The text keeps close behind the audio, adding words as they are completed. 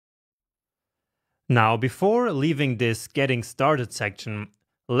Now, before leaving this Getting Started section,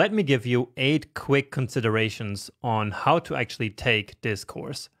 let me give you 8 quick considerations on how to actually take this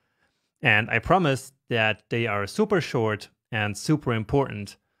course. And I promise that they are super short and super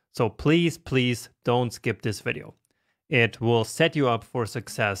important, so please don't skip this video. It will set you up for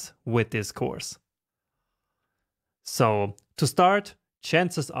success with this course. So, to start,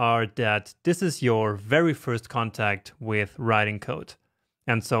 chances are that this is your very first contact with writing code.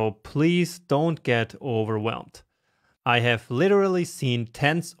 And so please don't get overwhelmed. I have literally seen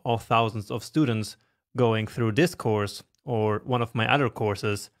tens of thousands of students going through this course or one of my other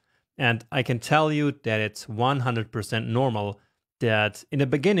courses, and I can tell you that it's 100% normal that in the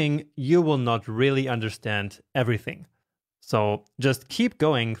beginning you will not really understand everything. So just keep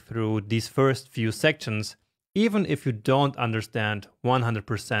going through these first few sections, even if you don't understand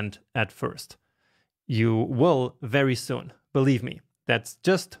 100% at first. You will very soon, believe me. That's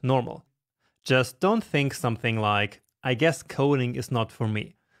just normal. Just don't think something like, I guess coding is not for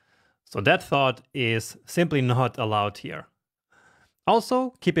me. So that thought is simply not allowed here.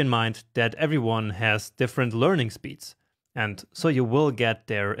 Also, keep in mind that everyone has different learning speeds, and so you will get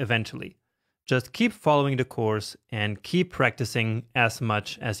there eventually. Just keep following the course and keep practicing as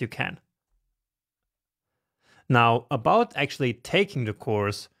much as you can. Now, about actually taking the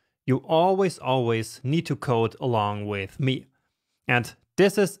course, you always need to code along with me. And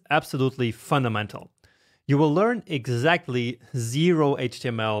this is absolutely fundamental. You will learn exactly 0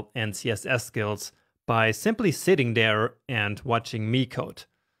 HTML and CSS skills by simply sitting there and watching me code.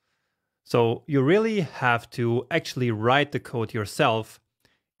 So you really have to actually write the code yourself,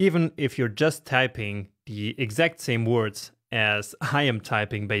 even if you're just typing the exact same words as I am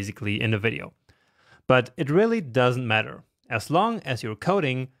typing basically in the video. But it really doesn't matter. As long as you're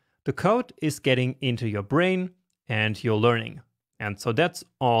coding, the code is getting into your brain and you're learning. And so that's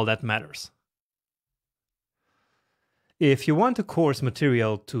all that matters. If you want the course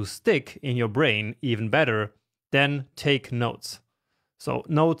material to stick in your brain even better, then take notes. So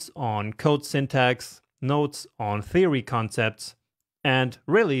notes on code syntax, notes on theory concepts, and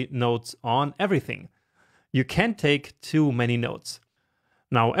really notes on everything. You can't take too many notes.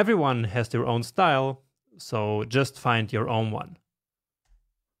 Now everyone has their own style, so just find your own one.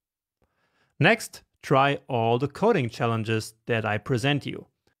 Next, try all the coding challenges that I present you.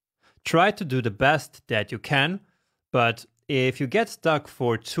 Try to do the best that you can, but if you get stuck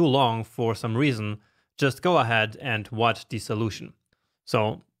for too long for some reason, just go ahead and watch the solution.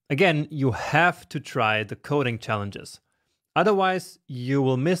 So again, you have to try the coding challenges. Otherwise, you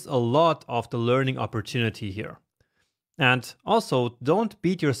will miss a lot of the learning opportunity here. And also, don't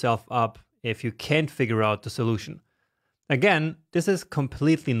beat yourself up if you can't figure out the solution. Again, this is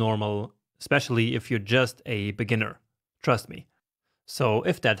completely normal, especially if you're just a beginner. Trust me. So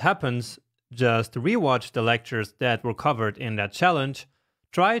if that happens, just rewatch the lectures that were covered in that challenge,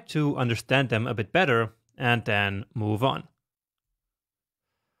 try to understand them a bit better, and then move on.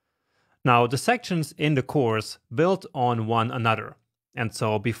 Now, the sections in the course build on one another. And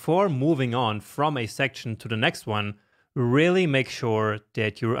so before moving on from a section to the next one, really make sure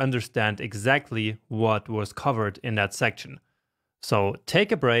that you understand exactly what was covered in that section. So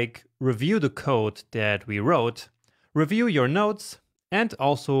take a break, review the code that we wrote, review your notes, and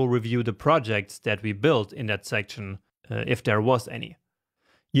also review the projects that we built in that section, if there was any.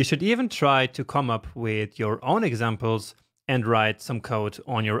 You should even try to come up with your own examples and write some code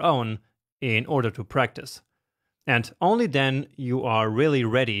on your own in order to practice. And only then you are really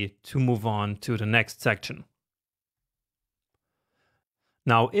ready to move on to the next section.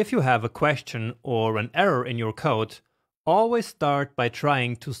 Now, if you have a question or an error in your code, always start by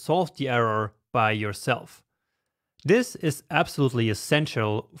trying to solve the error by yourself. This is absolutely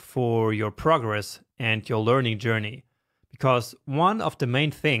essential for your progress and your learning journey, because one of the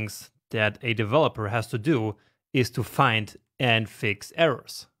main things that a developer has to do is to find and fix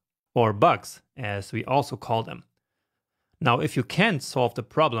errors, or bugs, as we also call them. Now, if you can't solve the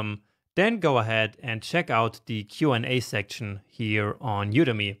problem, then go ahead and check out the Q&A section here on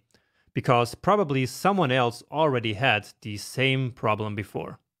Udemy, because probably someone else already had the same problem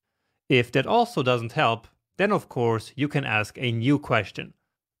before. If that also doesn't help, then of course you can ask a new question.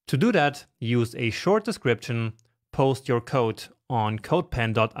 To do that, use a short description, post your code on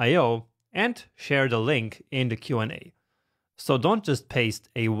codepen.io, and share the link in the Q&A. So don't just paste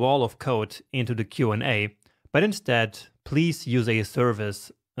a wall of code into the Q&A, but instead please use a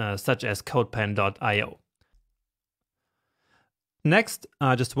service such as codepen.io. Next,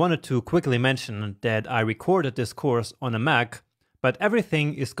 I just wanted to quickly mention that I recorded this course on a Mac, but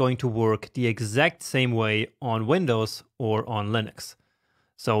everything is going to work the exact same way on Windows or on Linux.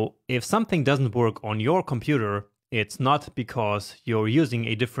 So if something doesn't work on your computer, it's not because you're using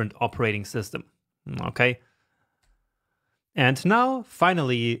a different operating system. Okay? And now,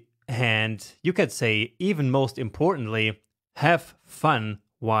 finally, and you could say even most importantly, have fun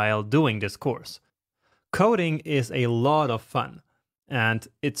while doing this course. Coding is a lot of fun, and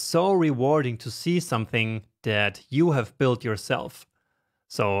it's so rewarding to see something that you have built yourself.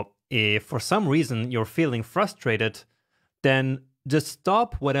 So if for some reason you're feeling frustrated, then just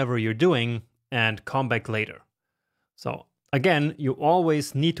stop whatever you're doing and come back later. So again, you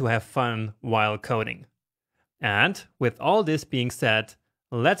always need to have fun while coding. And with all this being said,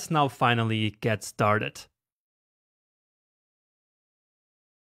 let's now finally get started.